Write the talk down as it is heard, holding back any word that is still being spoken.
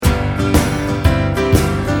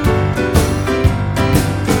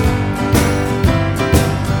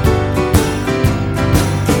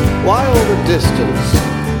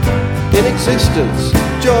existence.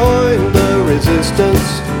 Join the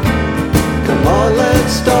resistance. Come on,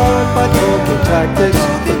 let's start by talking tactics.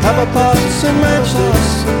 Let's have a pass and match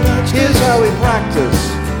this. Here's how we practice.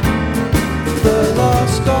 The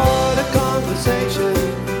lost art of conversation.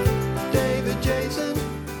 David Jason.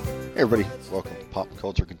 Hey everybody, welcome to Pop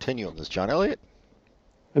Culture Continuum. This is John Elliott.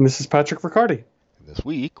 And this is Patrick Riccardi. This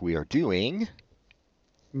week we are doing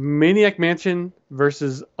Maniac Mansion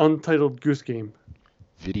versus Untitled Goose Game.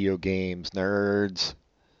 video games, nerds.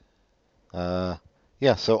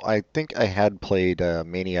 Yeah, so I think I had played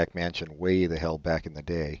Maniac Mansion way the hell back in the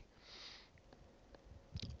day.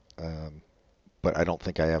 But I don't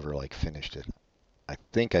think I ever finished it. I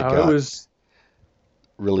think I got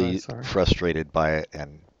really frustrated by it,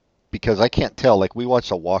 and because I can't tell, we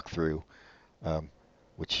watched a walkthrough,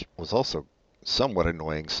 which was also somewhat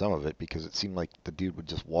annoying, some of it, because it seemed like the dude would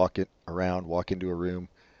just walk into a room,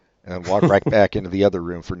 and then walk right back into the other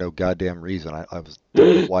room for no goddamn reason. I was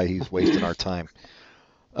don't know why he's wasting our time.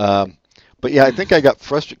 But yeah, I think I got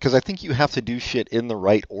frustrated because I think you have to do shit in the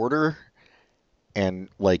right order, and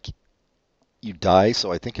you die.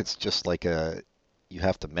 So I think it's just you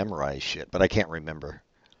have to memorize shit, but I can't remember.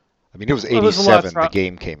 I mean, it was 87. The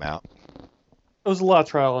game came out. It was a lot of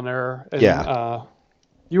trial and error. And, yeah.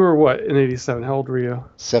 You were what in 87? How old were you?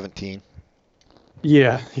 17.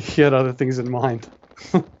 Yeah, you had other things in mind.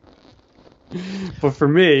 But for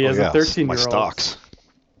me, as a 13-year-old, my stocks.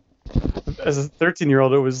 As a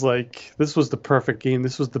 13-year-old, it was this was the perfect game.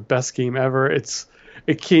 This was the best game ever. It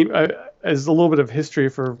came as a little bit of history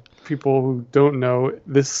for people who don't know.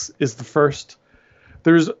 This is the first.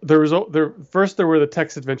 There were the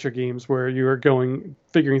text adventure games where you were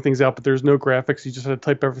figuring things out, but there's no graphics. You just had to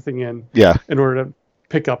type everything in. Yeah. In order to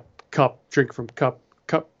pick up cup, drink from cup,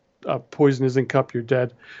 poison is in cup, you're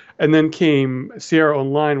dead. And then came Sierra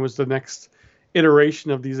Online was the next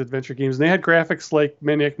iteration of these adventure games. And they had graphics like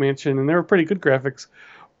Maniac Mansion, and they were pretty good graphics.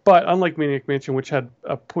 But unlike Maniac Mansion, which had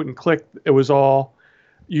a point and click, it was all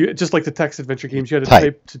just like the text adventure games. You had to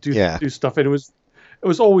type to do stuff, and it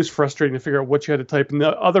was always frustrating to figure out what you had to type. And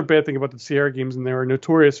the other bad thing about the Sierra games, and they were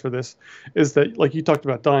notorious for this, is that, like you talked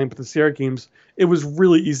about dying, but the Sierra games, it was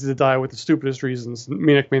really easy to die with the stupidest reasons.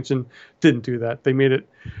 Maniac Mansion didn't do that. They made it,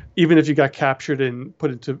 even if you got captured and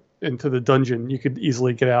put into the dungeon, you could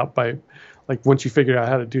easily get out by, once you figured out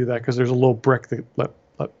how to do that, because there's a little brick that let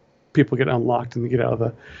people get unlocked and get out of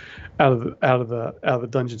the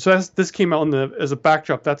dungeon. So this came out as a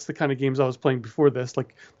backdrop. That's the kind of games I was playing before this. They're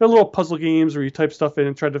little puzzle games where you type stuff in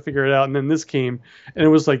and try to figure it out. And then this came, and it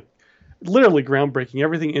was literally groundbreaking.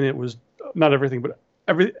 Everything in it was not everything, but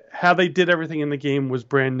how they did everything in the game was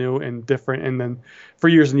brand new and different. And then for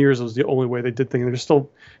years and years, it was the only way they did things. They're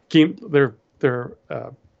still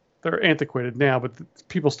they're antiquated now, but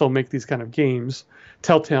people still make these kind of games.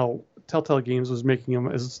 Telltale Games was making them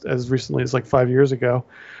as recently as 5 years ago,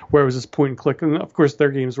 where it was just point and click. And of course,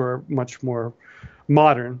 their games were much more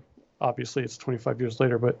modern. Obviously, it's 25 years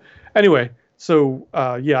later. But anyway, so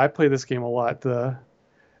I play this game a lot.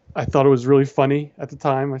 I thought it was really funny at the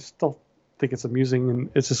time. I still think it's amusing,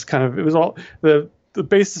 and it's just it was all the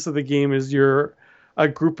basis of the game is you're a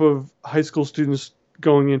group of high school students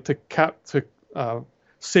going into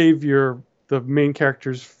save the main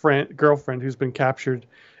character's girlfriend who's been captured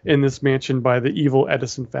in this mansion by the evil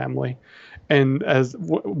Edison family. And as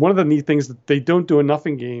one of the neat things that they don't do enough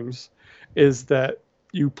in games is that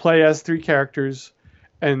you play as three characters,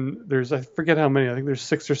 and I forget how many, I think there's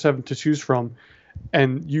 6 or 7 to choose from.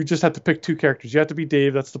 And you just have to pick 2 characters. You have to be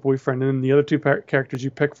Dave, that's the boyfriend, and then the other 2 characters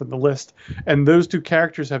you pick from the list. And those 2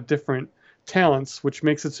 characters have different talents, which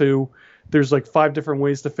makes it so there's 5 different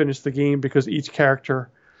ways to finish the game, because each character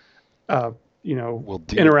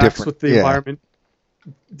interacts with the environment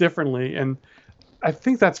differently. And I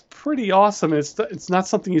think that's pretty awesome. It's not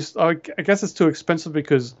something I guess it's too expensive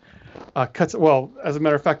because as a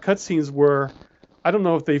matter of fact, cutscenes were, I don't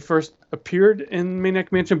know if they first appeared in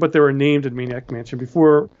Maniac Mansion, but they were named in Maniac Mansion.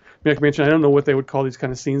 Before Maniac Mansion, I don't know what they would call these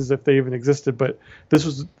kind of scenes if they even existed, but this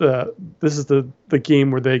is the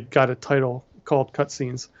game where they got a title called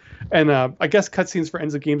cutscenes. And I guess cutscenes for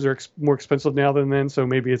ends of games are more expensive now than then, so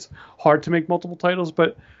maybe it's hard to make multiple titles,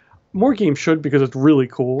 but more games should, because it's really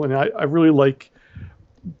cool. And I really like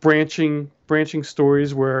branching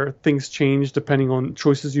stories where things change depending on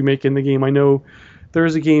choices you make in the game. I know there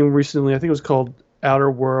was a game recently, I think it was called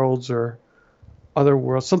Outer Worlds or Other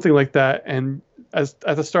Worlds, something like that. And at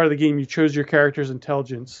the start of the game, you chose your character's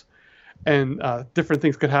intelligence, and different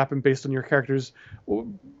things could happen based on your character's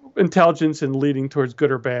intelligence and leading towards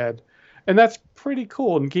good or bad. And that's pretty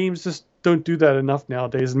cool. And games just don't do that enough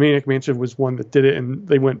nowadays. Maniac Mansion was one that did it, and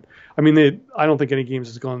they went. I mean, I don't think any games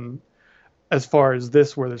has gone as far as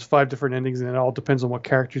this, where there's 5 different endings and it all depends on what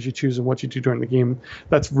characters you choose and what you do during the game.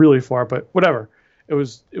 That's really far, but whatever. It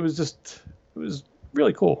was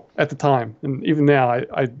really cool at the time, and even now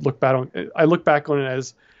I look back on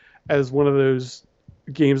it as one of those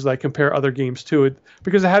games that I compare other games to it,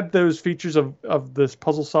 because it had those features of this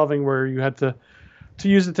puzzle solving where you had to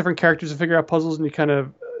use the different characters to figure out puzzles, and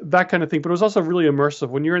that kind of thing. But it was also really immersive.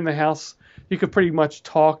 When you're in the house, you could pretty much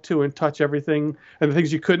talk to and touch everything, and the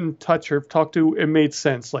things you couldn't touch or talk to, it made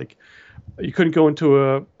sense. Like you couldn't go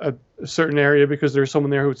into a certain area because there's someone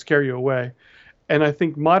there who would scare you away. And I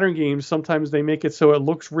think modern games, sometimes they make it so it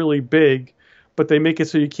looks really big, but they make it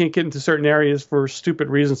so you can't get into certain areas for stupid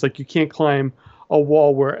reasons. Like you can't climb a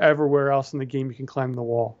wall where everywhere else in the game you can climb the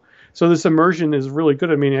wall. So this immersion is really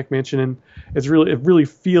good at Maniac Mansion, and it really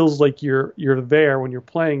feels like you're there when you're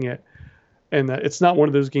playing it, and it's not one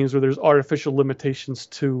of those games where there's artificial limitations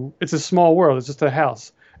to. It's a small world. It's just a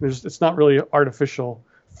house. It's not really artificial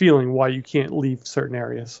feeling why you can't leave certain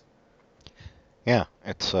areas. Yeah,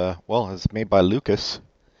 it's it's made by Lucas,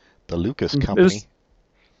 the Lucas company.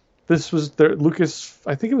 This was their Lucas.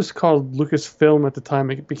 I think it was called Lucasfilm at the time.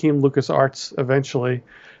 It became LucasArts eventually.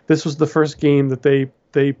 This was the first game that they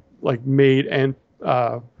like made and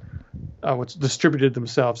distributed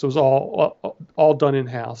themselves. It was all done in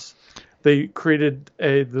house. They created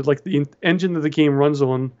the engine that the game runs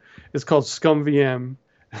on is called ScumVM,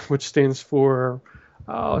 which stands for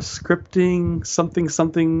scripting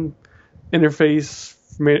something interface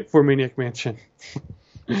for Maniac Mansion.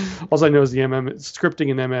 All I know is the MM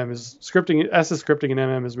scripting and MM is scripting. S is scripting and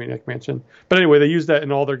MM is Maniac Mansion. But anyway, they use that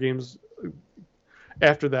in all their games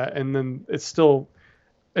after that, and then it's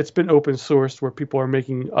been open sourced where people are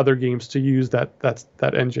making other games to use that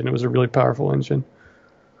engine. It was a really powerful engine.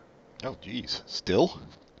 Oh, geez. Still?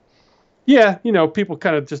 Yeah, people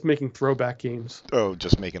kind of just making throwback games. Oh,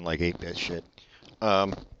 just making like 8-bit shit.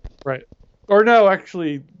 Right. Or no,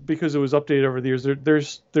 actually, because it was updated over the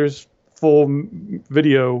years, there's full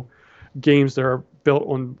video games that are built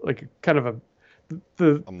on like kind of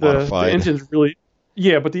the engine's really.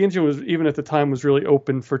 Yeah, but the engine was, even at the time, was really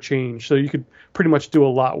open for change, so you could pretty much do a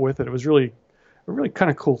lot with it. It was really a really kind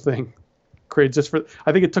of cool thing. Created just for.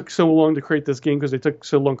 I think it took so long to create this game because they took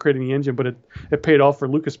so long creating the engine, but it paid off for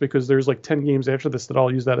Lucas because there's like 10 games after this that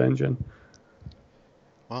all use that engine.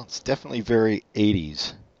 Well, it's definitely very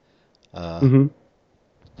 80s,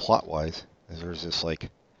 plot-wise. There's this like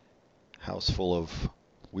house full of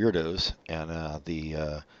weirdos, and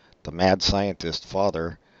the mad scientist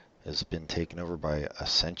father has been taken over by a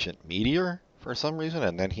sentient meteor for some reason,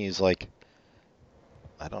 and then he's like,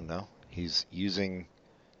 I don't know, he's using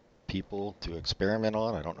people to experiment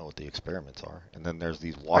on. I don't know what the experiments are. And then there's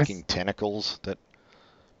these walking tentacles that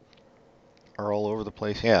are all over the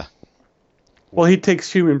place. Yeah. Well, he takes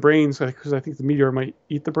human brains because I think the meteor might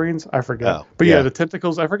eat the brains. I forget. Oh, but yeah, the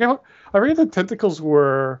tentacles. I forget if the tentacles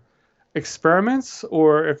were experiments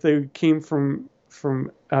or if they came from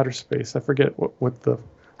outer space. I forget what the.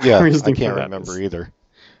 Yeah, I can't remember either.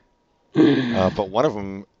 But one of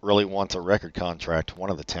them really wants a record contract, one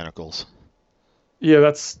of the tentacles. Yeah,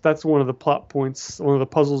 that's one of the plot points. One of the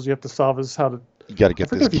puzzles you have to solve is how to... You got to get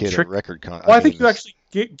this kid a record contract. Well, I think you actually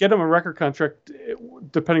get him a record contract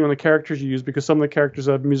depending on the characters you use, because some of the characters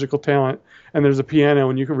have musical talent, and there's a piano,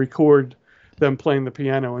 and you can record them playing the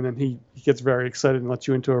piano, and then he gets very excited and lets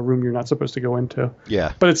you into a room you're not supposed to go into.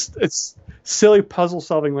 Yeah. But it's silly puzzle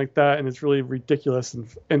solving like that, and it's really ridiculous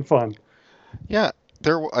and fun. Yeah.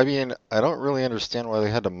 I don't really understand why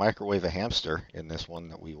they had to microwave a hamster in this one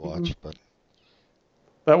that we watched, but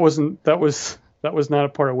that was not a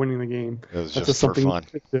part of winning the game. It was just for fun.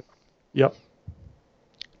 Yep.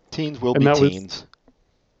 Teens will be teens.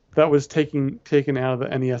 That was taken out of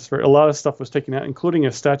the NES. A lot of stuff was taken out, including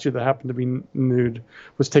a statue that happened to be nude,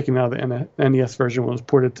 was taken out of the NES version when it was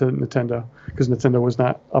ported to Nintendo, because Nintendo was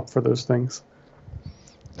not up for those things.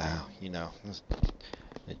 Now,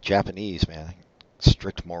 Japanese, man.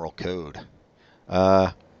 Strict moral code.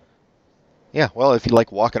 Yeah, well, if you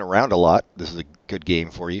like walking around a lot, this is a good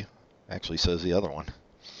game for you. Actually says the other one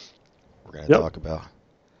we're going to talk about.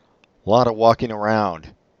 A lot of walking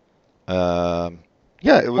around. Yeah,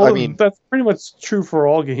 that's pretty much true for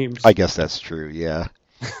all games. I guess that's true, yeah.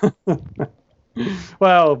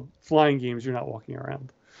 Well, flying games, you're not walking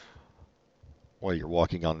around. Well, you're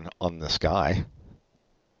walking on the sky.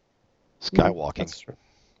 Skywalking. That's true.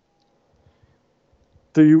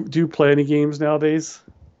 Do you play any games nowadays?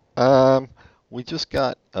 We just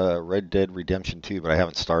got Red Dead Redemption 2, but I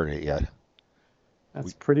haven't started it yet.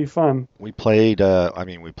 That's pretty fun. We played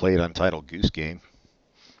Untitled Goose Game.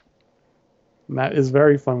 And that is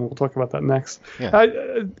very fun. We'll talk about that next. Yeah.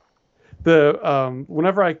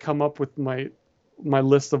 Whenever I come up with my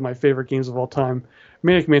list of my favorite games of all time,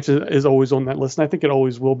 Maniac Mansion is always on that list, and I think it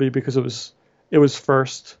always will be because it was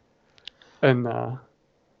first, and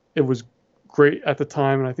it was great at the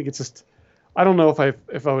time, and I think it's just I don't know if I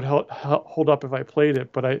would hold up if I played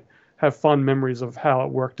it, but I have fond memories of how it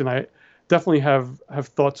worked, and I definitely have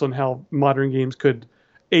thoughts on how modern games could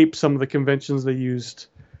ape some of the conventions they used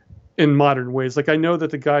in modern ways. Like I know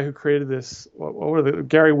that the guy who created this, what were they,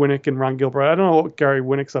 Gary Winnick and Ron Gilbert. I don't know what Gary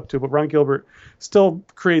Winnick's up to, but Ron Gilbert still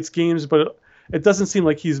creates games, but it doesn't seem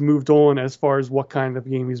like he's moved on as far as what kind of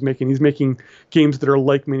game he's making. He's making games that are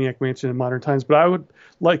like Maniac Mansion in modern times, but I would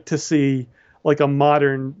like to see like a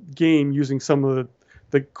modern game using some of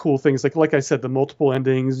the cool things. Like I said, the multiple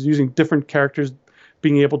endings, using different characters,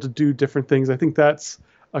 being able to do different things. I think that's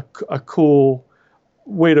a cool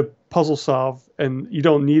way to puzzle solve, and you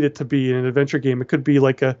don't need it to be an adventure game. It could be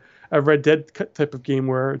like a Red Dead type of game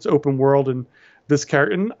where it's open world and this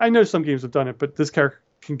character, and I know some games have done it, but this character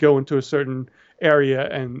can go into a certain area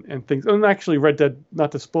and things. And actually Red Dead,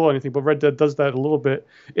 not to spoil anything, but Red Dead does that a little bit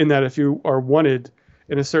in that if you are wanted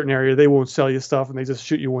in a certain area, they won't sell you stuff and they just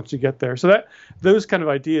shoot you once you get there. So that those kind of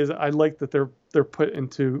ideas, I like that they're put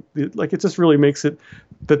into like, it just really makes it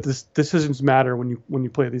that this decisions matter when you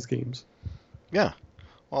play these games. Yeah.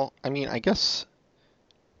 Well, I mean, I guess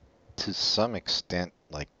to some extent,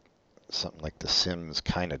 like something like The Sims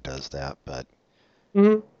kind of does that, but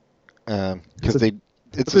because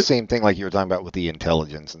it's the same thing like you were talking about with the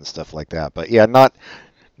intelligence and stuff like that. But yeah, not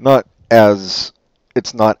as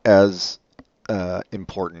it's not as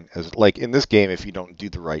important as like in this game. If you don't do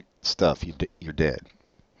the right stuff, you're dead.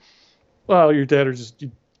 Well, you're dead, or just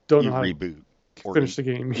you don't know how reboot to finish the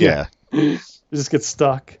game. Yeah, you just get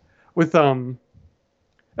stuck with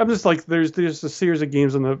I'm just like there's a series of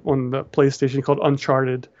games on the PlayStation called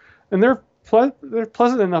Uncharted, and they're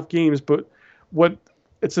pleasant enough games, but what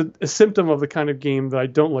it's a symptom of the kind of game that I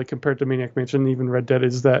don't like compared to Maniac Mansion and even Red Dead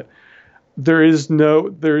is that there is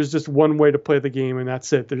just one way to play the game and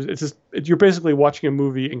that's it. You're basically watching a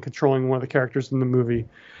movie and controlling one of the characters in the movie,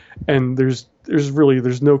 and there's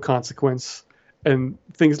no consequence, and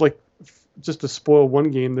things like, just to spoil one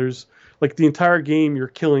game, there's like the entire game you're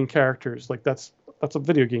killing characters. Like that's a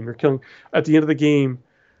video game. You're killing at the end of the game.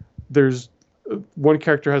 There's one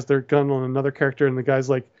character has their gun on another character, and the guy's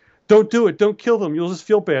like, "Don't do it. Don't kill them. You'll just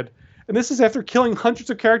feel bad." And this is after killing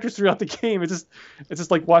hundreds of characters throughout the game. It's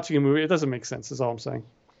just like watching a movie. It doesn't make sense. Is all I'm saying.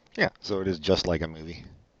 Yeah. So it is just like a movie.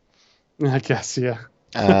 I guess. Yeah.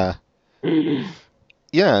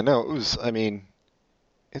 Yeah. No. It was. I mean,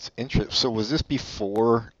 it's interesting. So was this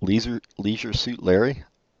before Leisure Suit Larry?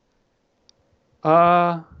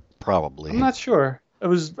 Probably. I'm not sure. It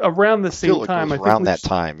was around the same time. I think around that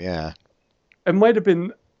time, yeah. It might have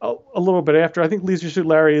been a little bit after. I think Leisure Suit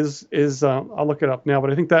Larry is I'll look it up now,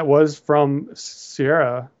 but I think that was from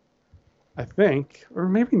Sierra, I think, or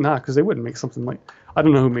maybe not, because they wouldn't make something like, I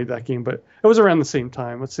don't know who made that game, but it was around the same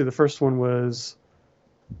time. Let's see, the first one was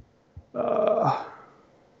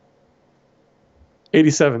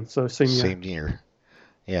 87, so same year. Same year,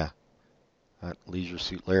 yeah. Leisure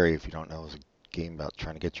Suit Larry, if you don't know, is a game about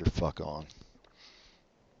trying to get your fuck on.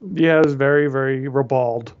 Yeah, it was very, very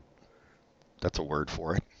ribald. That's a word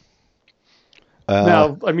for it.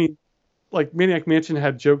 Now, I mean, like Maniac Mansion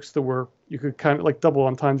had jokes that were, you could kind of like double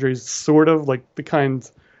entendres, sort of like the kind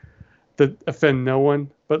that offend no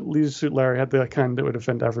one, but Leisure Suit Larry had the kind that would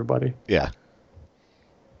offend everybody. Yeah.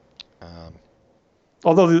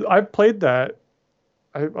 Although I played that,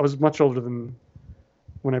 I was much older than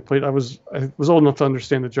when I played. I was old enough to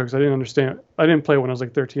understand the jokes. I didn't play it when I was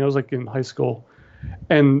like 13. I was like in high school,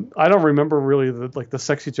 and I don't remember really the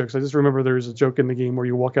sexy jokes. I just remember there was a joke in the game where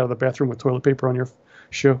you walk out of the bathroom with toilet paper on your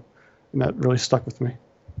shoe, and that really stuck with me.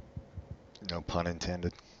 No pun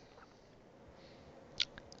intended.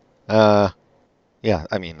 Yeah,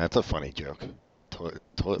 I mean that's a funny joke. Toilet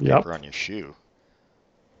paper on your shoe.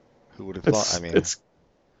 Who would have thought? I mean, it's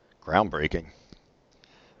groundbreaking.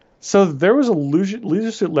 So there was a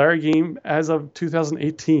Leisure Suit Larry game as of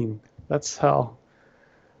 2018. That's how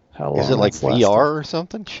long. Is it like VR or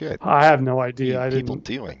something? Shit. I have no idea. What are people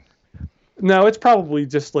doing? No, it's probably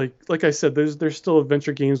just like I said. There's still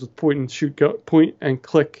adventure games with point and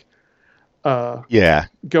click. Going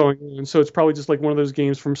on. So it's probably just like one of those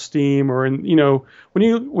games from Steam, or when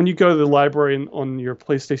you go to the library on your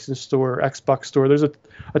PlayStation Store or Xbox Store, there's a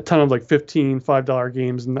ton of like $5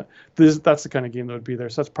 games, and that's the kind of game that would be there.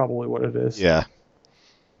 So that's probably what it is. Yeah.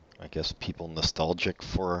 I guess people nostalgic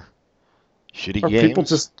for shitty or games. People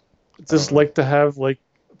just like to have like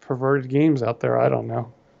perverted games out there. I don't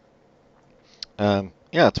know.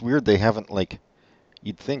 Yeah, it's weird they haven't like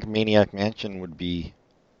you'd think Maniac Mansion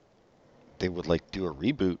they would like do a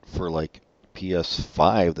reboot for like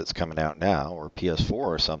PS5 that's coming out now or PS4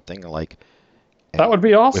 or something like. That would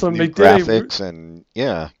be awesome. With new graphics and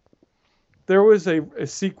yeah. There was a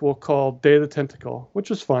sequel called Day of the Tentacle, which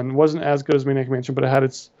was fun. It wasn't as good as Maniac Mansion, but it had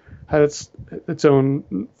its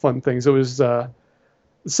own fun things. It was a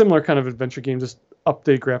similar kind of adventure game, just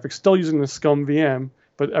update graphics, still using the Scum VM,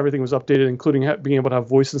 but everything was updated, including being able to have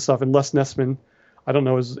voice and stuff. And Les Nessman, I don't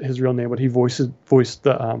know his real name, but he voiced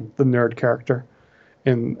the nerd character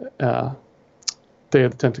in Day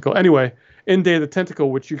of the Tentacle. Anyway, in Day of the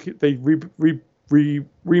Tentacle, which they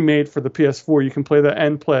remade for the PS4, you can play that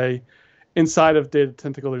and play inside of Day of the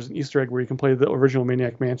Tentacle. There's an Easter egg where you can play the original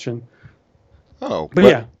Maniac Mansion. Oh, but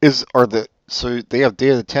yeah. So they have Day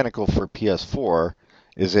of the Tentacle for PS4.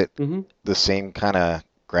 Is it the same kind of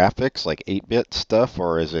graphics, like 8-bit stuff,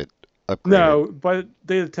 or is it upgraded? No, but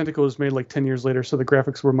Day of the Tentacle was made like 10 years later, so the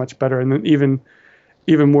graphics were much better, and then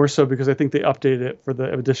even more so because I think they updated it for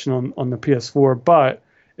the edition on the PS4. But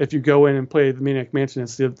if you go in and play the Maniac Mansion,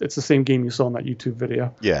 it's the same game you saw in that YouTube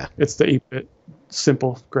video. Yeah. It's the 8-bit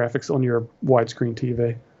simple graphics on your widescreen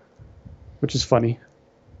TV, which is funny.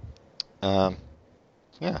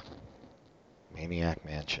 Yeah. Maniac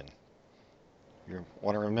Mansion. You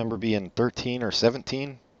want to remember being 13 or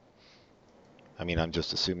 17? I mean, I'm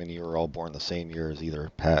just assuming you were all born the same year as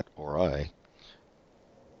either Pat or I.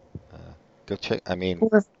 Go check. I mean,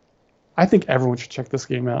 I think everyone should check this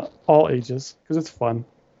game out, all ages, because it's fun.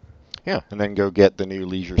 Yeah, and then go get the new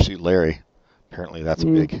Leisure Suit Larry. Apparently, that's a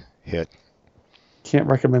big hit. Can't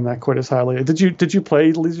recommend that quite as highly. Did you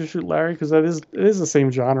play Leisure Suit Larry? Because it is the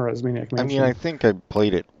same genre as Maniac Mansion. I mean, I think I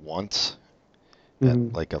played it once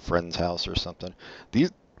at like a friend's house or something.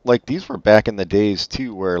 These were back in the days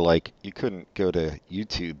too, where like you couldn't go to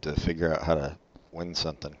YouTube to figure out how to win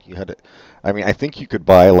something. You had to. I mean, I think you could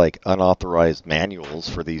buy like unauthorized manuals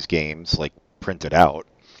for these games, like printed out.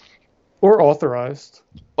 Or authorized.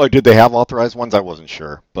 Oh, did they have authorized ones? I wasn't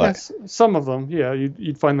sure, but yes, some of them, yeah,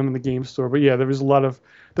 you'd find them in the game store. But yeah, there's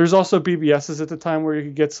also BBSs at the time where you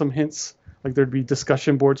could get some hints. Like there'd be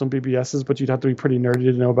discussion boards on BBSs, but you'd have to be pretty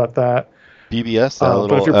nerdy to know about that. BBS,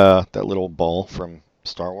 that little ball from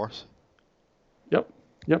Star Wars.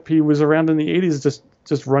 Yep. He was around in the 80s,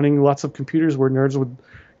 just running lots of computers where nerds would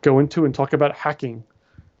go into and talk about hacking.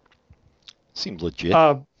 Seemed legit.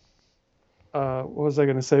 What was I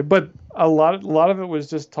going to say? But a lot of it was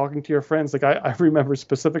just talking to your friends. Like I remember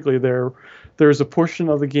specifically there's a portion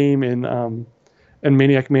of the game in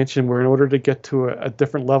Maniac Mansion where in order to get to a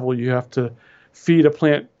different level, you have to feed a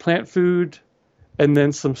plant food and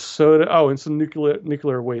then some soda. Oh, and some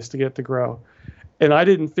nuclear waste to get it to grow. And I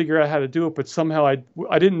didn't figure out how to do it, but somehow I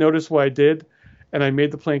didn't notice what I did, and I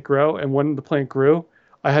made the plant grow. And when the plant grew,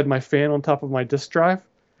 I had my fan on top of my disk drive.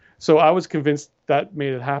 So I was convinced that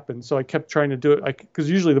made it happen. So I kept trying to do it because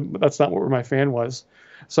usually that's not where my fan was.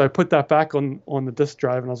 So I put that back on the disk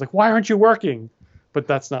drive, and I was like, "Why aren't you working?" But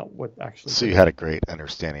that's not what actually. So you had a great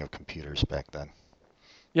understanding of computers back then.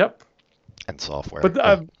 Yep. And software. But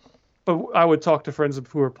I would talk to friends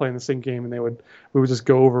who were playing the same game, and we would just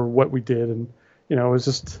go over what we did, and it was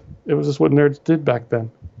just what nerds did back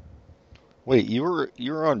then. Wait, you were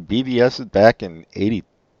on BBS back in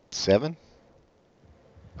 '87?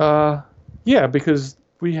 Yeah, because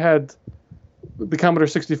we had the Commodore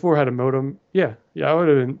 64 had a modem. Yeah, I would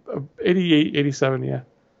have been 88, 87, yeah.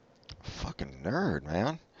 Fucking nerd,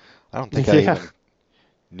 man. I don't think I even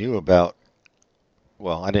knew about,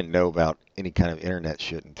 well, I didn't know about any kind of internet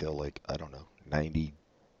shit until like, I don't know,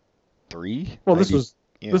 93? Well, this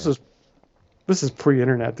is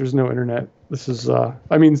pre-internet. There's no internet. This is,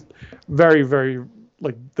 very, very,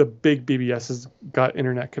 like the big BBSs got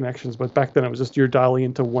internet connections, but back then it was just you're dialing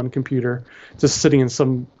into one computer, just sitting in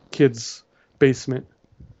some kid's basement.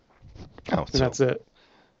 Oh, and that's it.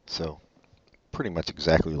 So, pretty much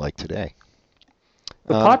exactly like today.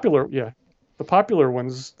 The popular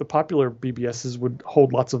ones, the popular BBSs would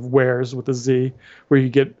hold lots of wares with a Z, where you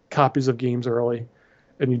get copies of games early,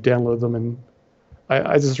 and you download them. And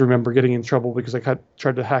I just remember getting in trouble because I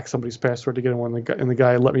tried to hack somebody's password to get in one, and the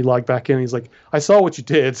guy let me log back in. He's like, "I saw what you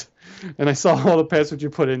did, and I saw all the passwords you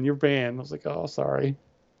put in. You're banned." I was like, "Oh, sorry."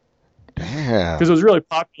 Damn. Because it was really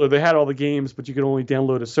popular. They had all the games, but you could only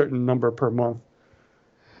download a certain number per month.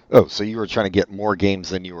 Oh, so you were trying to get more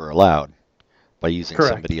games than you were allowed by using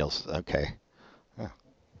Correct. Somebody else's. Okay.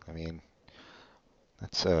 I mean,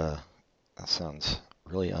 that sounds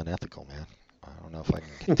really unethical, man. I don't know if I can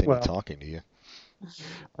continue talking to you.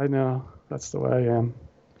 I know. That's the way I am.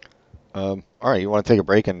 All right, you want to take a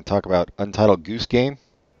break and talk about Untitled Goose Game?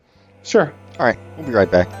 Sure. All right, we'll be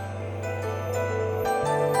right back.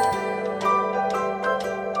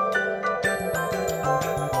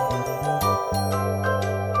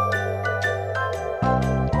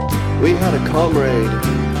 We had a comrade,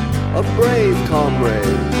 a brave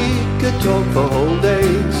comrade. He could talk for whole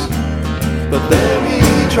days. But then he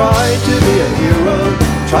tried to be a hero,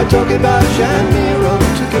 tried talking about Shamiro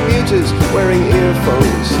to commuters wearing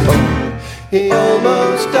earphones. He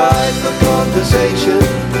almost died for conversation,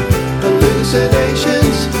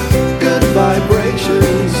 hallucinations, good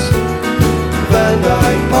vibrations. Van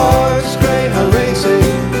Dyke Park's Greyhound racing,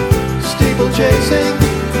 steeple chasing,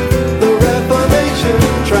 the Reformation,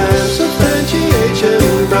 transubstantiation,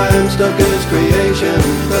 Bram Stoker's creation,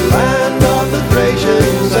 the land of the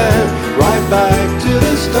Thracians, and right back to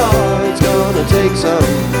the start. It's gonna take some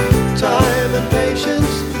time and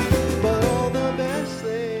patience, but all the best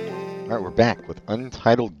things. All right, we're back with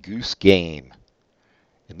Untitled Goose Game.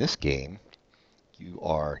 In this game, you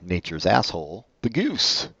are nature's asshole, the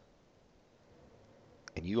goose.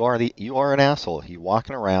 And you are an asshole. You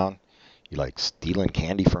walking around, you like stealing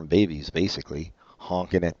candy from babies, basically,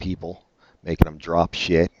 honking at people, making them drop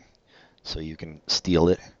shit, so you can steal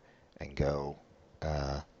it and go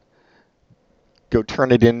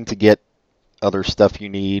turn it in to get other stuff you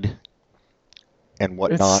need and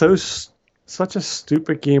whatnot. It's such a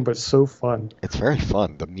stupid game, but so fun. It's very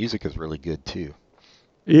fun. The music is really good too.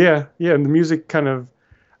 Yeah, and the music kind of.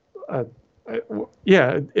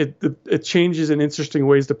 It changes in interesting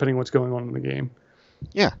ways depending on what's going on in the game.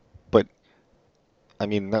 Yeah, but I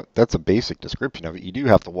mean that's a basic description of it. You do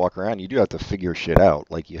have to walk around. You do have to figure shit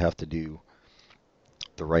out. Like you have to do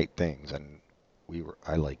the right things. And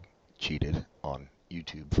I cheated on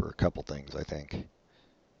YouTube for a couple things. I think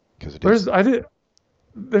because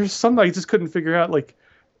there's something I just couldn't figure out. Like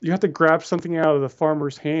you have to grab something out of the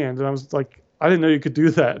farmer's hand, and I was like, I didn't know you could do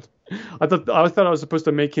that. I thought I was supposed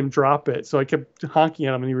to make him drop it, so I kept honking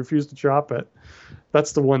at him, and he refused to drop it.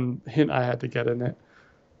 That's the one hint I had to get in it.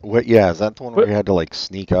 What? Yeah, is that the one where you had to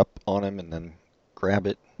sneak up on him and then grab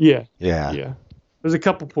it? Yeah. Yeah. There's a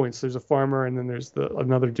couple points. There's a farmer, and then there's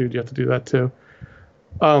another dude. You have to do that too.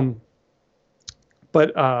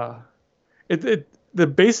 The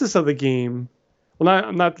basis of the game,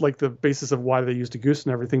 well, not like the basis of why they used a goose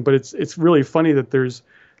and everything, but it's really funny that there's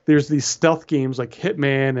these stealth games like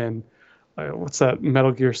Hitman and what's that,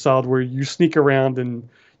 Metal Gear Solid, where you sneak around and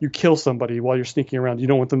you kill somebody while you're sneaking around. You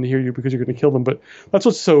don't want them to hear you because you're going to kill them. But that's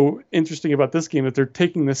what's so interesting about this game, that they're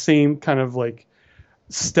taking the same kind of like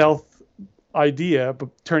stealth idea but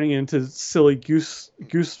turning it into silly goose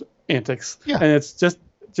antics. Yeah. And it's just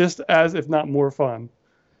as, if not more, fun.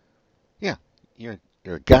 Yeah, you're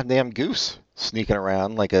a goddamn goose sneaking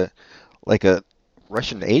around like a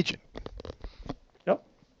Russian agent. Yep.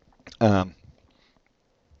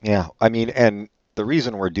 Yeah, I mean, and the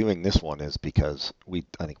reason we're doing this one is because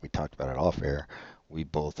I think we talked about it off air. We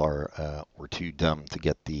both we're too dumb to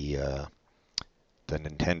get the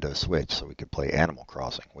Nintendo Switch so we could play Animal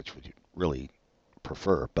Crossing, which we really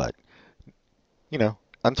prefer. But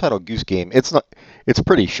Untitled Goose Game, it's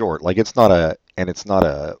pretty short. Like it's not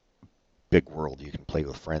a big world you can play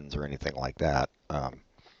with friends or anything like that.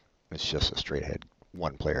 It's just a straight ahead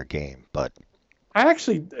one player game. But I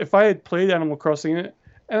actually, if I had played Animal Crossing,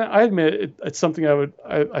 and I admit it's something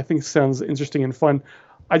I think sounds interesting and fun.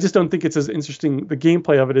 I just don't think it's as interesting. The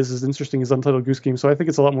gameplay of it is as interesting as Untitled Goose Game. So I think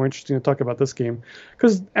it's a lot more interesting to talk about this game,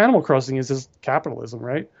 because Animal Crossing is just capitalism,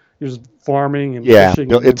 right? You're just farming and fishing.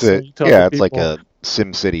 It's like a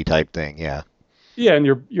Sim City type thing. Yeah. Yeah, and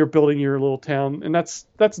you're building your little town, and that's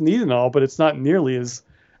neat and all, but it's not nearly as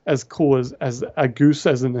cool as a goose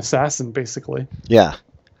as an assassin, basically. Yeah.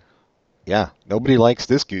 Yeah. Nobody likes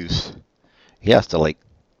this goose. He has to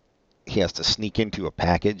sneak into a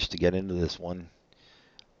package to get into this one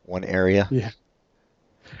area. Yeah.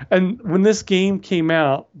 And when this game came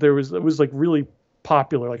out, it was like really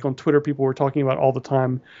popular. Like on Twitter, people were talking about it all the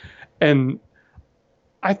time, and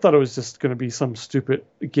I thought it was just going to be some stupid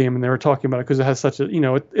game, and they were talking about it because it has such a,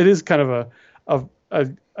 it is kind of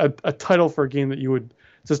a title for a game that you would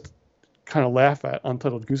just kind of laugh at.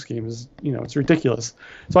 Untitled Goose Game is, it's ridiculous.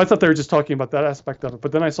 So I thought they were just talking about that aspect of it.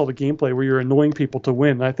 But then I saw the gameplay where you're annoying people to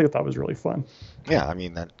win, and I think that was really fun. Yeah, I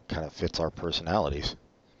mean, that kind of fits our personalities.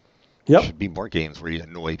 Yep. There should be more games where you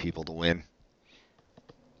annoy people to win,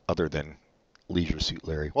 other than Leisure Suit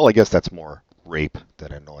Larry. Well, I guess that's more rape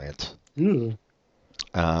than annoyance. Mm.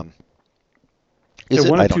 It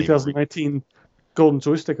won a 2019 Golden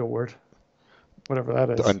Joystick Award, whatever that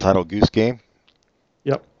is. The Untitled Goose Game?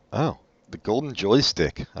 Yep. Oh, the Golden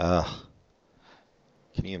Joystick. Can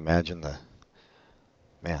you imagine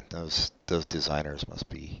those designers must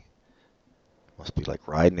be like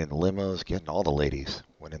riding in limos, getting all the ladies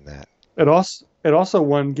winning that. It also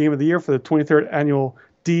won Game of the Year for the 23rd annual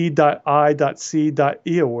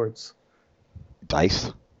D.I.C.E Awards.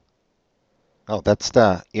 Dice? Oh, that's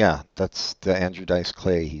the Andrew Dice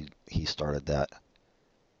Clay. He started that.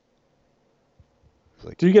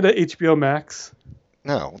 Like, do you get an HBO Max?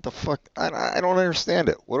 No, what the fuck? I don't understand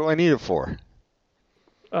it. What do I need it for?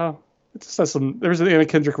 Oh, it just has some. There's an Anna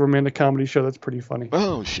Kendrick romantic comedy show that's pretty funny.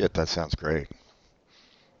 Oh shit, that sounds great.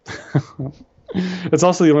 It's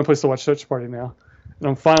also the only place to watch Search Party now, and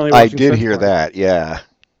I'm finally. I did hear that. Yeah,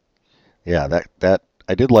 that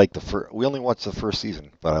I did like the first. We only watched the first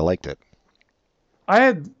season, but I liked it. I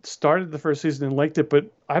had started the first season and liked it, but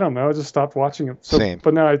I don't know. I just stopped watching it. So, Same.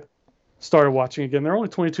 But now I started watching again. They're only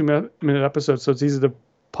 22-minute episodes, so it's easy to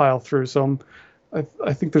pile through. So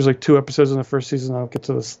I think there's like 2 episodes in the first season. I'll get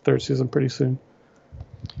to the third season pretty soon.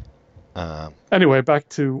 Anyway, back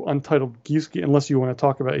to Untitled Goose Game, unless you want to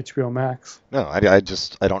talk about HBO Max. No, I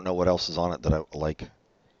don't know what else is on it that I like.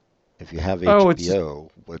 If you have HBO,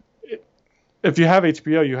 if you have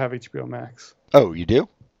HBO, you have HBO Max. Oh, you do?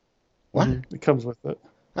 What? It comes with it.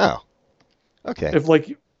 Oh, okay. If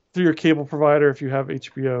like through your cable provider, if you have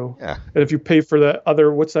HBO, yeah, and if you pay for that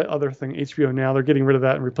what's that other thing? HBO Now. They're getting rid of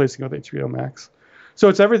that and replacing it with HBO Max. So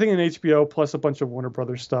it's everything in HBO plus a bunch of Warner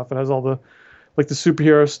Brothers stuff. It has all the like the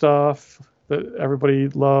superhero stuff that everybody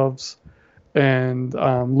loves, and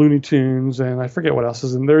Looney Tunes, and I forget what else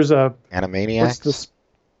is. And there's a Animaniacs.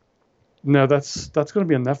 No, that's going to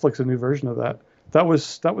be on Netflix. A new version of that. That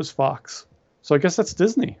was Fox. So I guess that's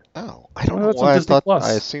Disney. Oh, I don't know why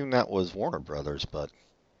I assumed that was Warner Brothers, but.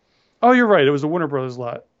 Oh, you're right. It was a Warner Brothers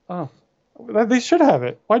lot. Oh, they should have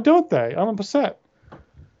it. Why don't they? I'm upset.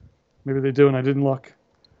 Maybe they do, and I didn't look.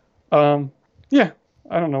 Yeah,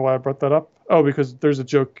 I don't know why I brought that up. Oh, because there's a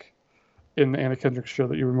joke in the Anna Kendrick show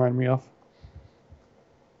that you remind me of.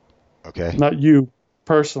 Okay. Not you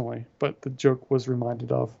personally, but the joke was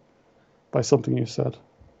reminded of by something you said.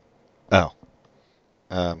 Oh.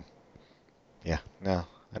 Yeah, no,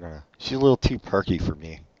 I don't know. She's a little too perky for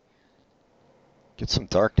me. Get some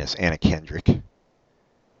darkness, Anna Kendrick.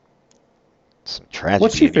 Some tragedy.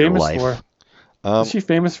 What's she in your famous life. for? Is she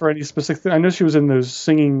famous for any specific thing? I know she was in those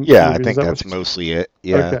singing. Yeah, movies. I think that's mostly it.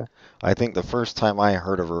 Yeah. Okay. I think the first time I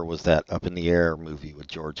heard of her was that Up in the Air movie with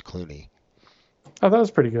George Clooney. Oh, that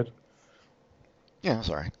was pretty good. Yeah, it's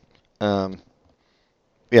all right.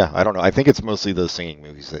 Yeah, I don't know. I think it's mostly those singing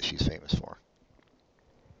movies that she's famous for.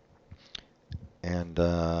 And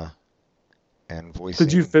voicing.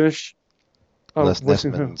 Did you finish? Les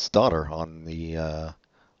Nessman's daughter on the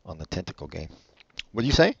Tentacle Game. What did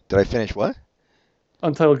you say? Did I finish what?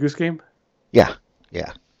 Untitled Goose Game? Yeah.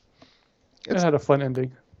 It had a fun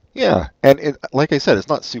ending. Yeah, and like I said, it's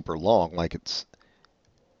not super long.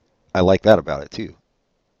 I like that about it too.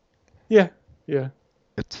 Yeah.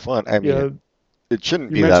 It's fun. I mean, it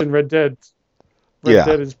shouldn't be that. You mentioned Red Dead. Red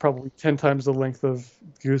Dead is probably 10 times the length of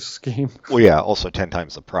Goose Game. Well, yeah, also 10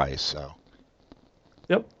 times the price, so.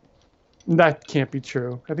 Yep. That can't be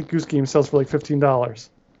true. I think Goose Game sells for like $15.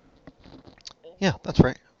 Yeah, that's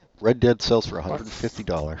right. Red Dead sells for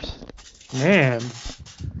 $150. Man.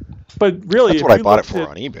 But really, that's what I bought it for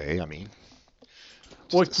on eBay. I mean,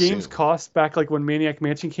 what games cost back like when Maniac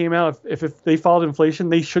Mansion came out, if they followed inflation,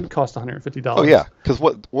 they should cost $150. Oh yeah, because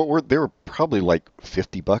they were probably like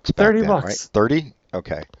 $50 back $30, then, right? 30?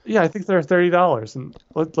 Okay. Yeah, I think they're $30. And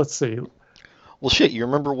let's see. Well, shit, you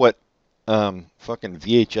remember what fucking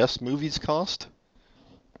VHS movies cost?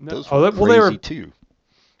 No. Those were crazy too.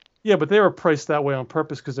 Yeah, but they were priced that way on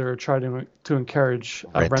purpose because they were trying to encourage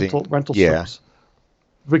rental yeah. stores.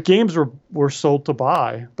 But games were sold to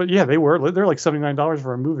buy. But yeah, they're like $79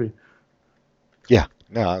 for a movie. Yeah,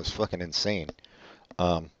 no, it was fucking insane.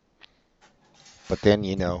 But then,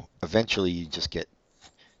 eventually you just get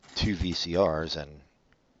 2 VCRs and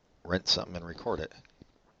rent something and record it.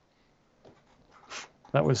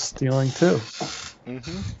 That was stealing too.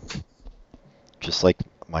 Mm-hmm. Just like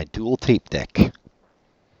my dual tape deck.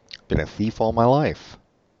 Been a thief all my life.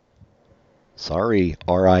 Sorry,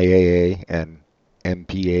 RIAA and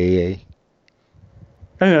MPAA.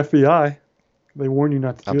 And FBI. They warn you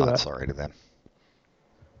not to do that. I'm not sorry to them.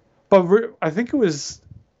 But I think it was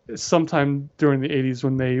sometime during the 80s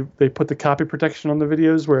when they put the copy protection on the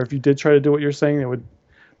videos where if you did try to do what you're saying,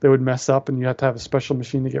 they would mess up and you had to have a special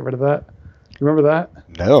machine to get rid of that. You remember that?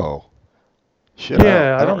 No. Shit,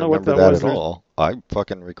 yeah, I don't know what that was. At all. I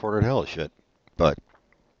fucking recorded hell of shit. But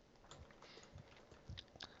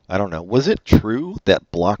I don't know. Was it true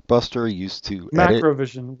that Blockbuster used to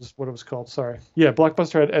Macrovision is what it was called. Sorry. Yeah,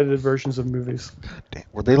 Blockbuster had edited versions of movies. God damn.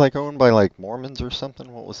 Were they like owned by like Mormons or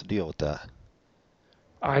something? What was the deal with that?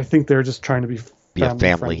 I think they're just trying to be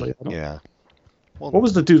family friendly. Yeah. Well, what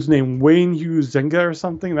was the dude's name? Wayne Hughes Zenga or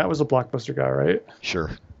something? That was a Blockbuster guy, right?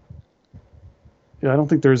 Sure. Yeah, I don't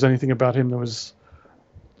think there was anything about him that was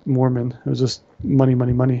Mormon. It was just money,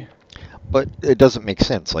 money, money. But it doesn't make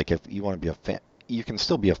sense. Like, if you want to be you can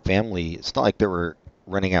still be a family. It's not like they were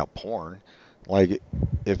renting out porn. Like,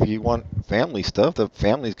 if you want family stuff, the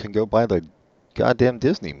families can go buy the goddamn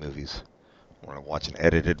Disney movies. Want to watch an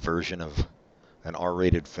edited version of an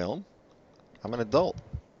R-rated film? I'm an adult.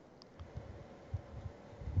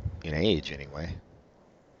 In age, anyway.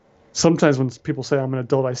 Sometimes when people say I'm an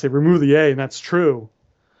adult, I say remove the A, and that's true.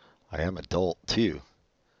 I am adult too.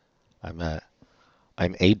 I'm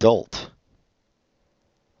adult.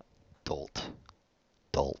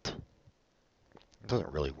 Adult. It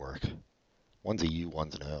doesn't really work. One's a U,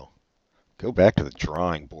 one's an O. Go back to the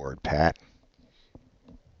drawing board, Pat.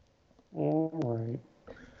 All right.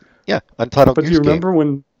 Yeah, Untitled Goose Game. But do you remember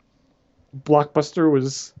when Blockbuster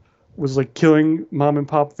was like killing mom and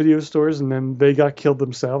pop video stores, and then they got killed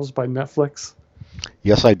themselves by Netflix?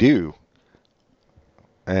 Yes, I do.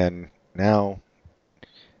 And now,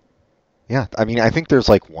 yeah, I mean, I think there's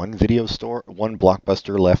like one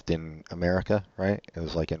Blockbuster left in America, right? It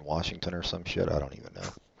was like in Washington or some shit. I don't even know.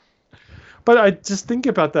 But I just think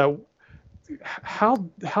about that. How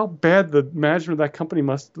bad the management of that company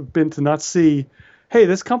must have been to not see, hey,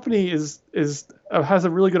 this company has a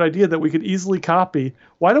really good idea that we could easily copy.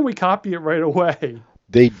 Why don't we copy it right away?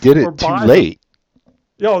 They did it too late.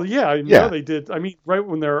 Oh yeah, I know they did. I mean, right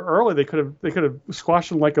when they were early, they could have squashed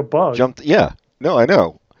them like a bug. Yeah. No, I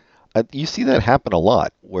know. You see that happen a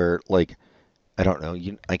lot, where like, I don't know.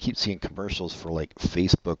 I keep seeing commercials for like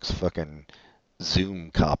Facebook's fucking Zoom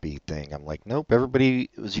copy thing. I'm like, nope. Everybody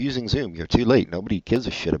was using Zoom. You're too late. Nobody gives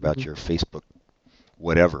a shit about your Facebook,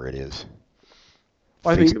 whatever it is.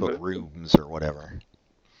 Facebook Rooms or whatever.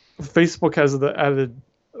 Facebook has the added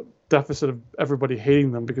deficit of everybody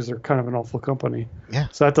hating them because they're kind of an awful company. Yeah.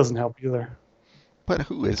 So that doesn't help either. But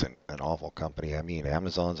who isn't an awful company? I mean,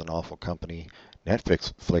 Amazon's an awful company.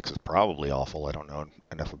 Netflix is probably awful. I don't know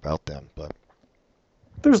enough about them, but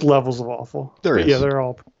there's levels of awful. There is. Yeah, they're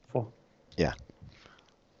all awful. Yeah.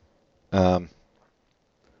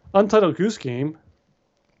 Untitled Goose Game.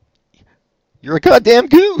 You're a goddamn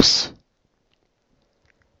goose.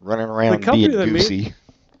 Running around being goosey.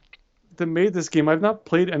 That made this game. I've not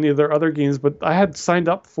played any of their other games, but I had signed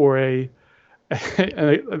up for and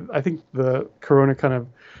I think the Corona kind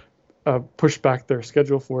of pushed back their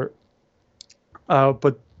schedule for it.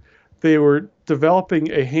 But they were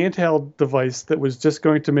developing a handheld device that was just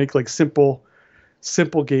going to make like simple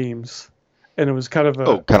games, and it was kind of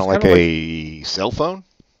like a cell phone.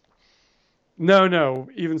 No,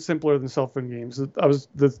 even simpler than cell phone games.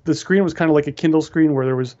 The screen was kind of like a Kindle screen where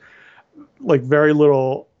there was like very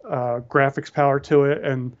little graphics power to it,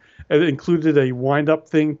 and it included a wind-up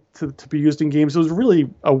thing to be used in games. It was really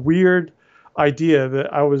a weird idea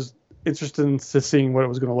that I was interested in seeing what it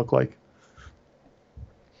was going to look like.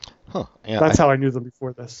 Huh. Yeah, That's how I knew them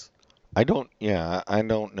before this. I don't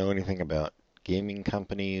know anything about gaming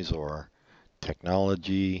companies or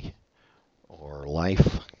technology or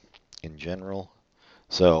life in general.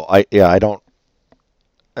 So I don't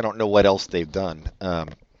know what else they've done.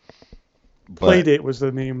 Playdate was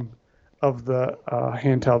the name of the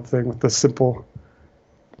handheld thing with the simple,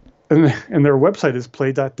 and their website is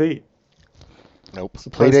play.date. Nope.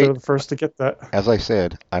 Surprised they're the first to get that. As I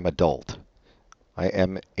said, I'm adult. I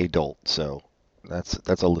am adult, so that's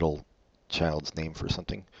a little child's name for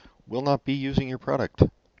something. Will not be using your product.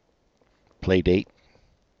 Playdate.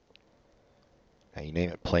 Now you name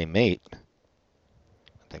it Playmate. I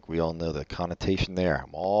think we all know the connotation there.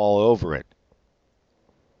 I'm all over it.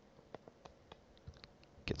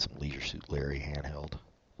 Get some Leisure Suit Larry handheld.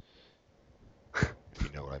 If you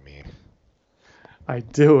know what I mean. I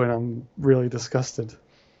do, and I'm really disgusted.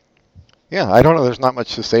 Yeah, I don't know. There's not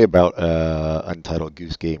much to say about Untitled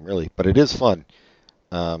Goose Game, really, but it is fun.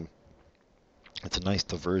 It's a nice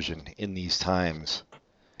diversion in these times,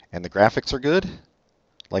 and the graphics are good.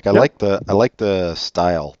 Like I like the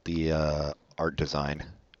style, the art design.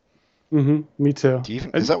 Me too.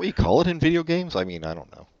 Is that what you call it in video games? I mean, I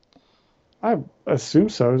don't know. I assume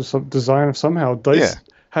so. Some design of somehow. DICE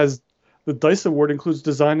has the DICE Award includes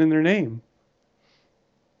design in their name.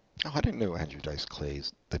 Oh, I didn't know Andrew Dice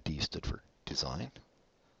Clay's the D stood for design.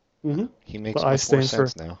 He makes much more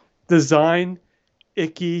sense now. Design,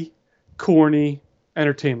 icky, corny,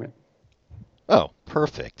 entertainment. Oh,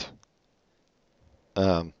 perfect.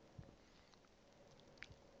 I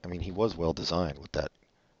mean, he was well designed with that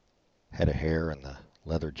head of hair and the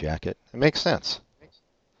leather jacket. It makes sense.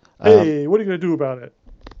 Hey, what are you going to do about it?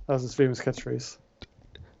 That was his famous catchphrase.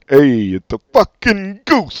 Hey, it's a fucking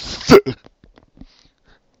goose.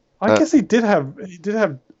 I guess he did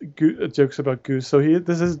have jokes about Goose. So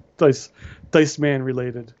this is Dice Man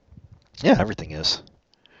related. Yeah, everything is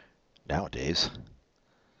nowadays.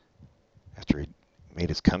 After he made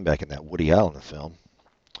his comeback in that Woody Allen film,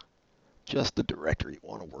 just the director you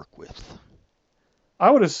want to work with. I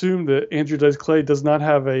would assume that Andrew Dice Clay does not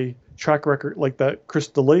have a track record like that Chris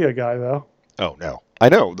D'Elia guy, though. Oh no, I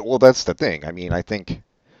know. Well, that's the thing. I mean, I think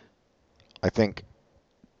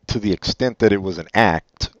to the extent that it was an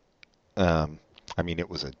act, I mean, it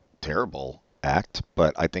was a terrible act,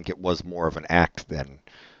 but I think it was more of an act than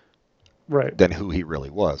who he really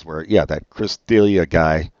was. Where that Chris D'Elia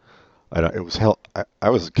guy, it was hell. I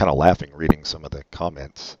was kind of laughing reading some of the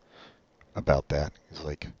comments about that. He's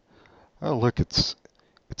like, "Oh, look, it's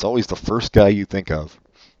always the first guy you think of."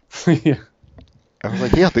 Yeah. I was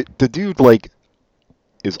like, "Yeah, the dude like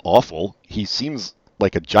is awful. He seems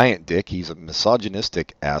like a giant dick. He's a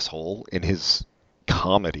misogynistic asshole in his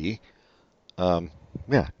comedy."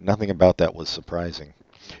 Yeah, nothing about that was surprising.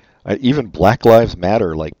 Even Black Lives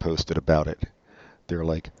Matter like posted about it. They're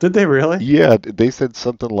like, did they really? Yeah, they said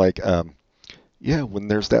something like, yeah, when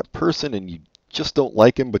there's that person and you just don't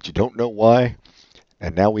like him, but you don't know why,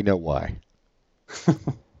 and now we know why.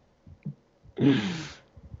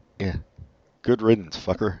 Yeah, good riddance,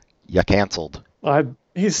 fucker. You canceled.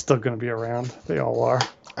 He's still going to be around. They all are.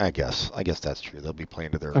 I guess that's true. They'll be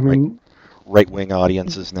playing to their right-wing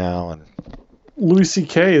audiences now, and Louis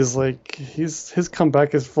C.K. is like his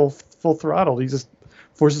comeback is full throttle. He just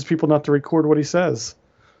forces people not to record what he says,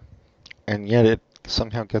 and yet it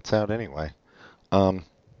somehow gets out anyway.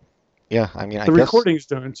 Yeah, I mean, the recordings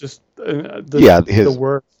don't just the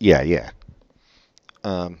words. Yeah.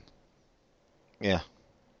 Yeah,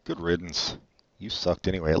 good riddance. You sucked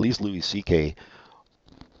anyway. At least Louis C.K.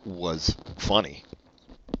 was funny.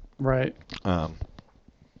 Right.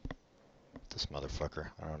 This motherfucker,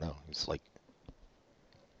 I don't know. He's like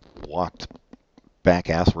walked back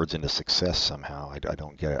asswards into success somehow. I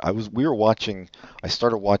don't get it. I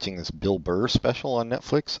started watching this Bill Burr special on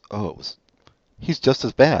Netflix. Oh, he's just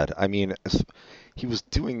as bad. I mean, he was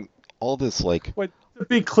doing all this like. Wait, to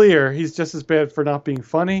be clear, he's just as bad for not being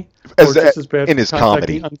funny, or just as bad in his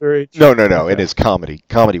comedy. Underage? No, okay. In his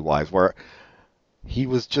comedy-wise, where he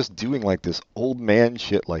was just doing like this old man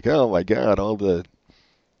shit, like, oh my god, all the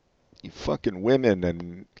fucking women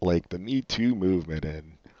and like the Me Too movement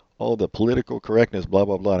and all the political correctness, blah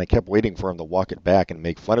blah blah. And I kept waiting for him to walk it back and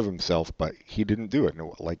make fun of himself, but he didn't do it,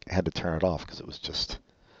 and like had to turn it off because it was just,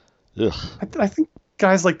 ugh. I think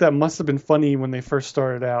guys like that must have been funny when they first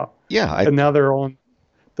started out. Yeah, and now they're on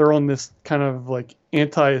this kind of like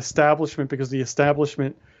anti-establishment because the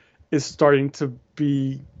establishment is starting to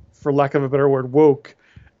be, for lack of a better word, woke,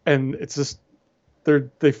 and it's just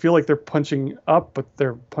they feel like they're punching up, but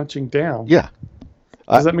they're punching down. Yeah.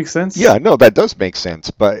 Does that make sense? Yeah, no, that does make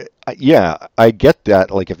sense. But yeah, I get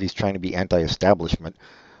that. Like if he's trying to be anti-establishment,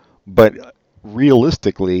 but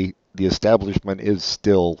realistically, the establishment is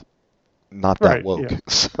still not that woke. Yeah.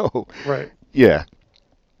 So right. Yeah.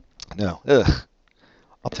 No. Ugh.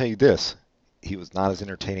 I'll tell you this: he was not as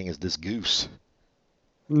entertaining as this goose.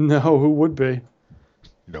 No, who would be?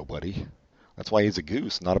 Nobody. That's why he's a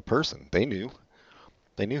goose, not a person. They knew.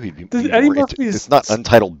 They knew he'd be. It's not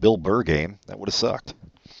Untitled Bill Burr game. That would have sucked.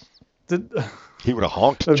 He would have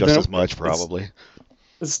honked just as much, probably.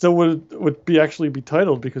 It still would be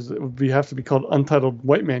titled because it would have to be called Untitled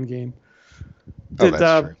White Man Game. Did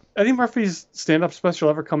that's true. Eddie Murphy's stand-up special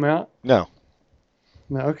ever come out? No.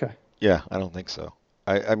 No. Okay. Yeah, I don't think so.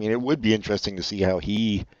 I mean, it would be interesting to see how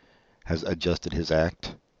he has adjusted his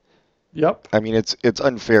act. Yep. I mean, it's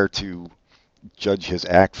unfair to judge his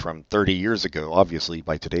act from 30 years ago, obviously,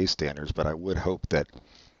 by today's standards, but I would hope that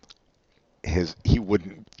he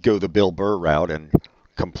wouldn't go the Bill Burr route and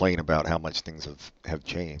complain about how much things have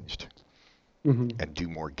changed and do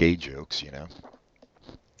more gay jokes, you know?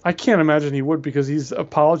 I can't imagine he would because he's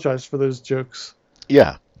apologized for those jokes.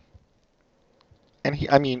 Yeah. And he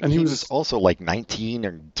was also like 19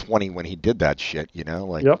 or 20 when he did that shit, you know?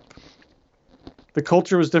 Like. Yep. The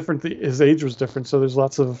culture was different. His age was different. So there's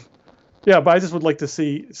lots of, but I just would like to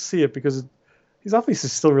see it because he's obviously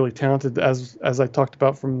still really talented, as I talked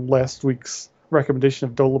about from last week's recommendation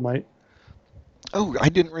of Dolomite. Oh, I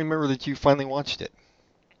didn't remember that you finally watched it.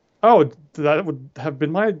 Oh, that would have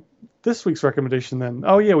been this week's recommendation then.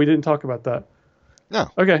 Oh yeah, we didn't talk about that. No.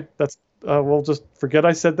 Okay, that's we'll just forget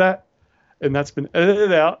I said that, and that's been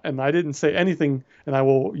edited out, and I didn't say anything, and I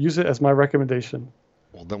will use it as my recommendation.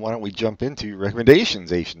 Well, then why don't we jump into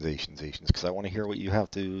recommendations, because I want to hear what you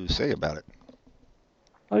have to say about it.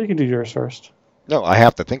 Oh, you can do yours first. No, I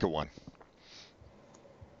have to think of one.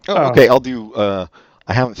 Oh, okay. I'll do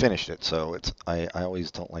I haven't finished it, so I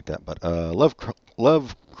always don't like that. But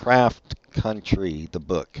Lovecraft Country, the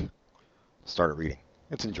book, started reading.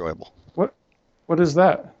 It's enjoyable. What is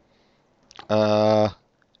that?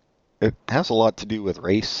 It has a lot to do with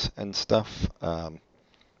race and stuff.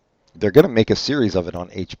 They're going to make a series of it on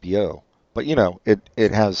HBO, but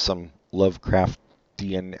it has some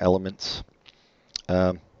Lovecraftian elements.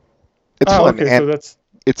 It's fun, okay, and so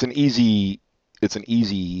it's an easy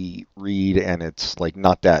read, and it's like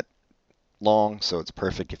not that long, so it's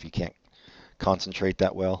perfect if you can't concentrate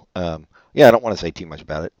that well. Yeah, I don't want to say too much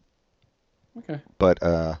about it. Okay. But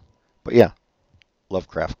yeah,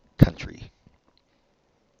 Lovecraft Country.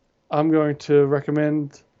 I'm going to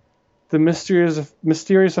recommend The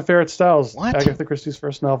Mysterious Affair at Styles, What? Agatha Christie's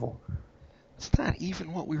first novel. It's not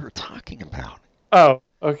even what we were talking about. Oh,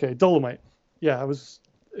 okay. Dolomite. Yeah, it was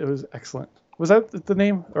excellent. Was that the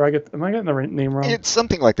name? Or am I getting the name wrong? It's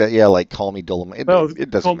something like that. Yeah, like Call Me Dolomite.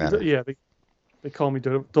 It doesn't matter. Yeah, they Call Me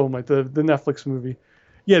Dolomite, the Netflix movie.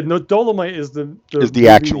 Yeah, no, Dolomite is the movie,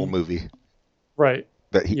 actual movie. Right.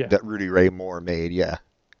 That Rudy Ray Moore made, yeah.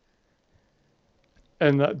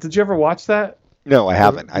 And did you ever watch that? No, I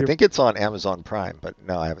haven't. I think it's on Amazon Prime, but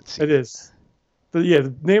no, I haven't seen it. It is.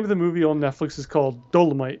 The name of the movie on Netflix is called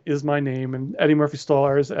Dolomite Is My Name, and Eddie Murphy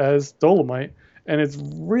stars as Dolomite, and it's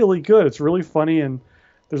really good. It's really funny, and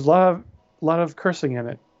there's a lot of cursing in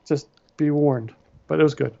it. Just be warned. But it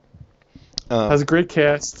was good. Has a great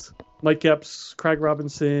cast. Mike Epps, Craig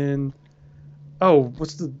Robinson. Oh,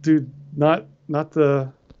 what's the dude? Not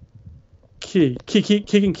the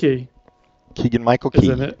Keegan Key. Keegan-Michael Key. Is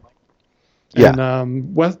in it. Yeah.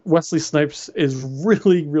 And Wesley Snipes is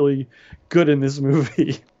really, really good in this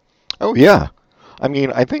movie. Oh yeah, I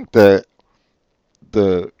mean, I think the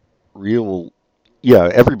real, yeah,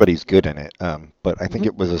 everybody's good in it. But I think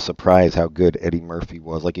it was a surprise how good Eddie Murphy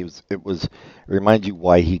was. Like it reminds you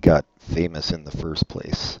why he got famous in the first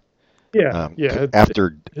place. Yeah,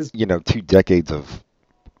 After 2 decades of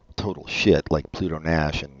total shit like Pluto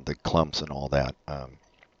Nash and the Clumps and all that.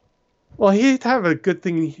 Well, he'd have a good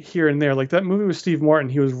thing here and there. Like that movie with Steve Martin,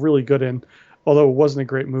 he was really good in, although it wasn't a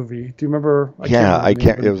great movie. Do you remember? I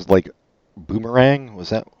can't. It was like Boomerang, was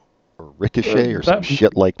that? Or Ricochet or some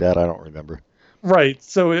shit like that. I don't remember. Right.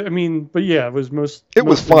 So, I mean, but yeah, it was It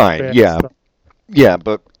was fine, yeah. Stuff. Yeah,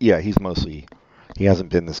 but yeah, he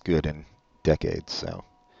hasn't been this good in decades, so.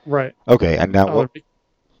 Right. Okay, and now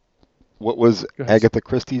what was Agatha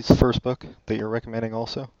Christie's first book that you're recommending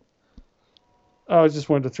also? I just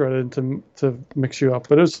wanted to throw it in to mix you up,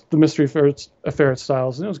 but it was The Mystery Affair at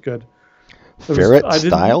Styles, and it was good.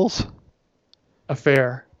 Styles?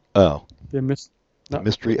 Affair. Oh. The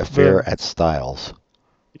Mystery Affair at Styles.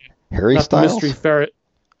 Harry Styles? The Mystery Ferret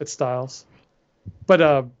at Styles. But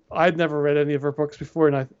I'd never read any of her books before,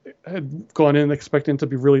 and I had gone in expecting it to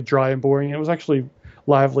be really dry and boring. It was actually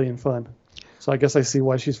lively and fun. So I guess I see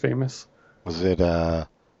why she's famous. Was it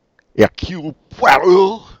Hercule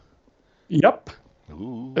Poirot? Yep.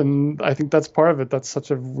 Ooh. And I think that's part of it. That's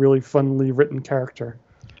such a really funnily written character.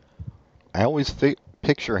 I always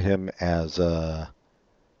picture him as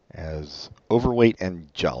overweight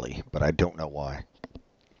and jolly, but I don't know why.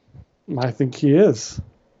 I think he is.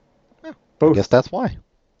 Yeah, both. I guess that's why.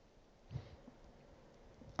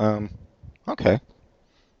 Okay.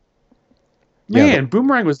 Man,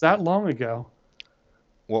 Boomerang was that long ago.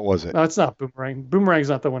 What was it? No, it's not Boomerang. Boomerang's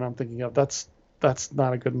not the one I'm thinking of. That's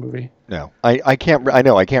not a good movie. No, I can't. I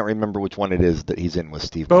know I can't remember which one it is that he's in with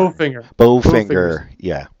Steve. Bowfinger. Bowfinger.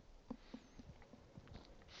 Yeah.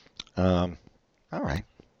 All right.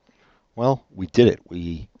 Well, we did it.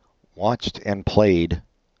 We watched and played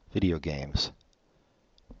video games.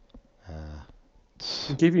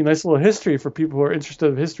 It gave you a nice little history for people who are interested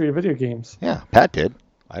in the history of video games. Yeah, Pat did.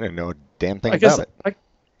 I didn't know a damn thing about it.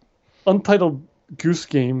 Untitled Goose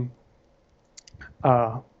Game.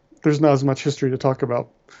 There's not as much history to talk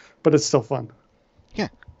about, but it's still fun. Yeah,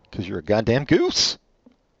 because you're a goddamn goose.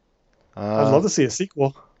 I'd love to see a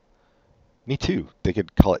sequel. Me too. They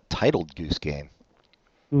could call it Titled Goose Game.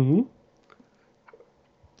 Mm-hmm.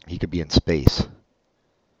 He could be in space.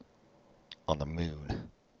 On the moon.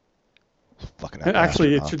 Fucking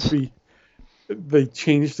actually, it should be... They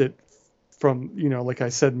changed it from, like I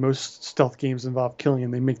said, most stealth games involve killing,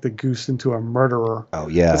 and they make the goose into a murderer. Oh,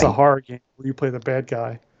 yeah. It's a horror game where you play the bad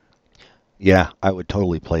guy. Yeah, I would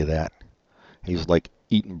totally play that. He's like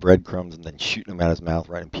eating breadcrumbs and then shooting them out of his mouth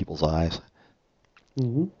right in people's eyes.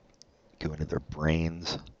 Mm-hmm. Go into their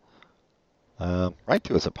brains. Write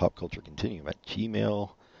to us at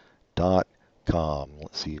popculturecontinuum@gmail.com.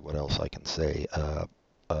 Let's see what else I can say.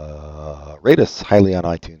 Rate us highly on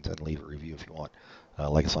iTunes and leave a review if you want.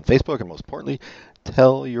 like us on Facebook, and most importantly,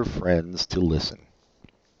 tell your friends to listen.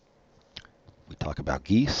 We talk about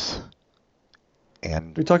geese,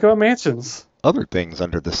 and we talk about mansions. Other things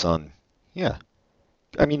under the sun. Yeah.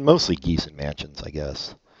 I mean, mostly geese and mansions, I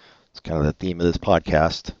guess. It's kind of the theme of this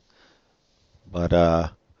podcast. But,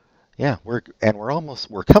 yeah, we're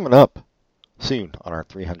coming up soon on our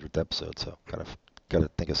 300th episode, so gotta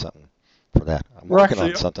think of something for that. I'm working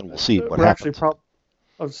on something. We'll see what happens.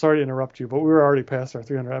 I'm sorry to interrupt you, but we were already past our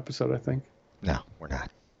 300th episode, I think. No, we're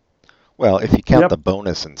not. Well, if you count the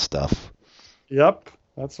bonus and stuff. Yep,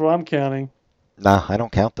 that's what I'm counting. Nah, I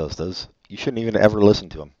don't count those. You shouldn't even ever listen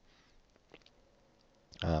to them.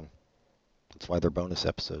 That's why they're bonus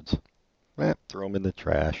episodes. Throw them in the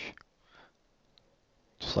trash.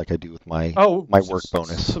 Just like I do with my work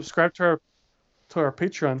bonus. Subscribe to our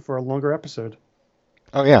Patreon for a longer episode.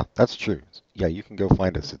 Oh yeah, that's true. Yeah, you can go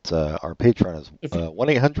find us. It's our Patreon is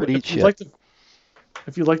 1-800-EAT-SHIT.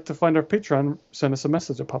 If you'd like to find our Patreon, send us a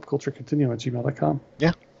message at popculturecontinuum@gmail.com.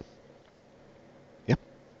 Yeah. Yep.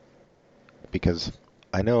 Because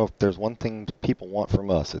I know if there's one thing people want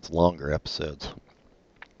from us, it's longer episodes.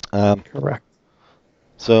 Correct.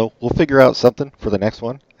 So we'll figure out something for the next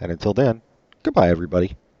one. And until then, goodbye,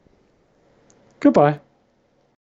 everybody. Goodbye.